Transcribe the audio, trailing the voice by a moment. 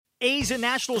A's and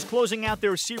Nationals closing out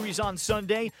their series on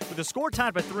Sunday with a score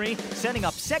tied by 3, setting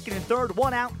up second and third,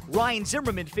 1 out. Ryan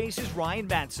Zimmerman faces Ryan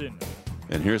Madson.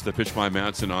 And here's the pitch by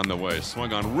Madson on the way.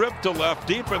 Swung on, ripped to left,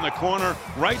 deep in the corner,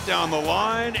 right down the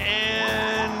line,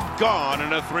 and gone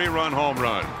in a 3-run home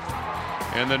run.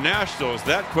 And the Nationals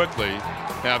that quickly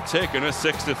have taken a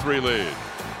 6-3 lead.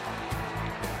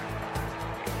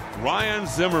 Ryan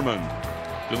Zimmerman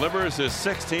delivers his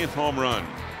 16th home run.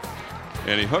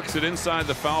 And he hooks it inside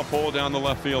the foul pole down the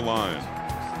left field line.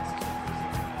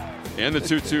 And the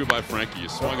 2-2 by Frankie.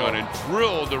 Swung on and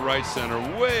drilled to right center,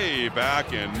 way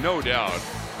back, and no doubt.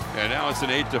 And now it's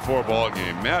an 8-4 ball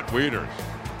game. Matt Wieters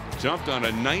jumped on a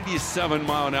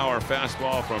 97-mile-an-hour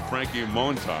fastball from Frankie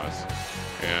Montas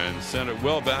and sent it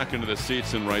well back into the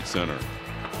seats in right center.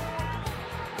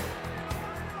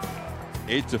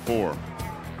 8-4.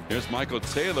 Here's Michael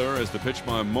Taylor as the pitch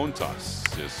by Montas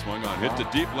is swung on, hit to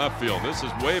deep left field. This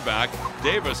is way back.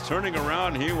 Davis turning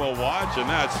around. He will watch, and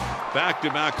that's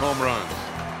back-to-back home runs.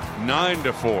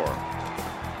 9-4.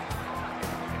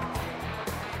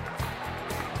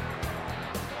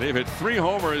 They've hit 3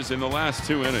 homers in the last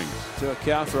 2 innings. To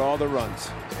account for all the runs.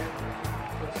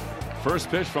 First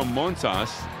pitch from Montas,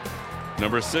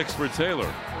 number 6 for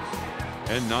Taylor,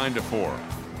 and 9-4.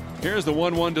 Here's the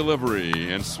 1-1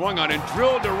 delivery, and swung on and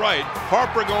drilled to right.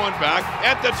 Harper going back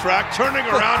at the track, turning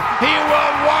around. He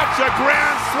will watch a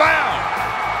grand slam.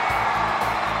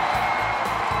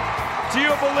 Do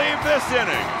you believe this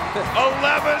inning?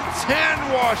 11-10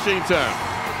 Washington.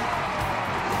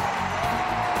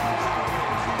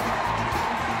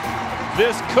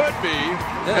 This could be,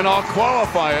 and I'll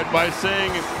qualify it by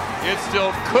saying it still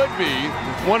could be,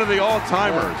 one of the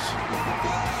all-timers.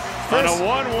 On a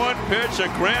 1-1 pitch, a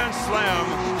grand slam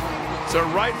to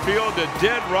right field, to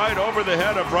dead right over the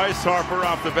head of Bryce Harper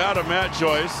off the bat of Matt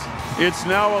Joyce. It's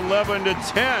now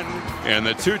 11-10, and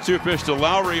the 2-2 pitch to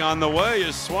Lowry on the way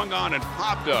is swung on and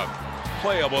popped up.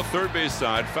 Playable third base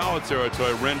side, foul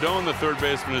territory. Rendon, the third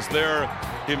baseman, is there.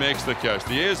 He makes the catch.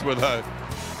 The A's with a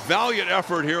valiant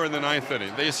effort here in the 9th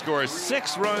inning. They score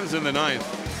 6 runs in the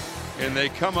 9th, and they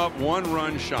come up 1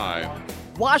 run shy.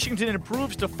 Washington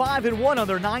improves to 5-1 on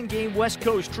their 9-game West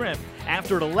Coast trip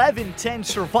after an 11-10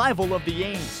 survival of the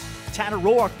A's. Tanner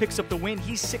Roark picks up the win.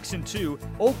 He's 6-2.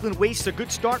 Oakland wastes a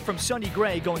good start from Sonny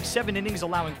Gray, going 7 innings,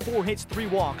 allowing 4 hits, 3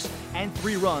 walks, and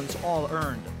 3 runs, all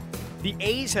earned. The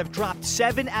A's have dropped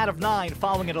 7 out of 9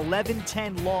 following an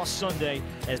 11-10 loss Sunday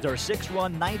as their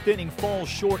 6-run 9th inning falls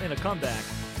short in a comeback.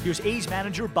 Here's A's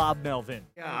manager Bob Melvin.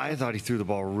 Yeah, I thought he threw the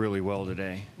ball really well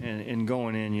today. And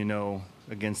going in, you know,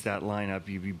 against that lineup,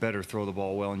 you better throw the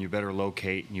ball well, and you better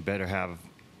locate, and you better have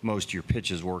most of your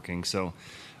pitches working. So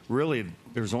really,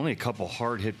 there's only a couple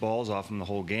hard hit balls off him the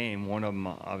whole game. One of them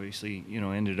obviously, you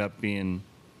know, ended up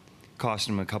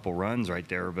costing him a couple runs right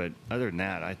there. But other than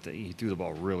that, I think he threw the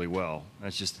ball really well.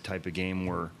 That's just the type of game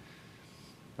where,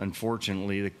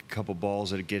 unfortunately, the couple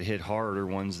balls that get hit hard are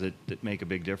ones that make a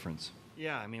big difference.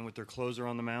 Yeah, I mean, with their closer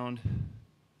on the mound,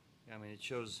 I mean, it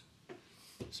shows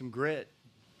some grit.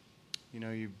 You know,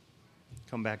 you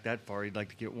come back that far, you'd like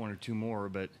to get 1 or 2 more,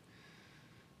 but,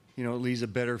 you know, it leaves a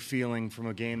better feeling from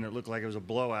a game that looked like it was a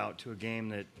blowout to a game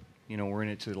that, you know, we're in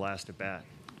it to the last at bat.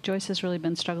 Joyce has really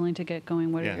been struggling to get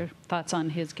going. What are your thoughts on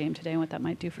his game today and what that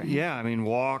might do for him? Yeah, I mean,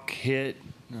 walk, hit,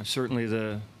 certainly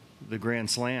the grand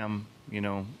slam, you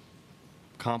know,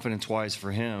 confidence-wise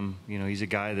for him, you know, he's a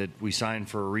guy that we signed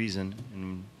for a reason,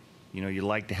 and, you know, you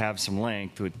like to have some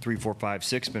length. With 3, 4, 5,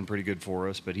 6 been pretty good for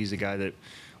us, but he's a guy that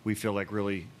we feel like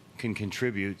really can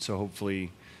contribute. So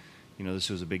hopefully, you know, this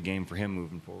was a big game for him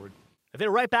moving forward. They're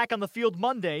right back on the field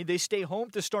Monday. They stay home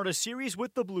to start a series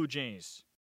with the Blue Jays.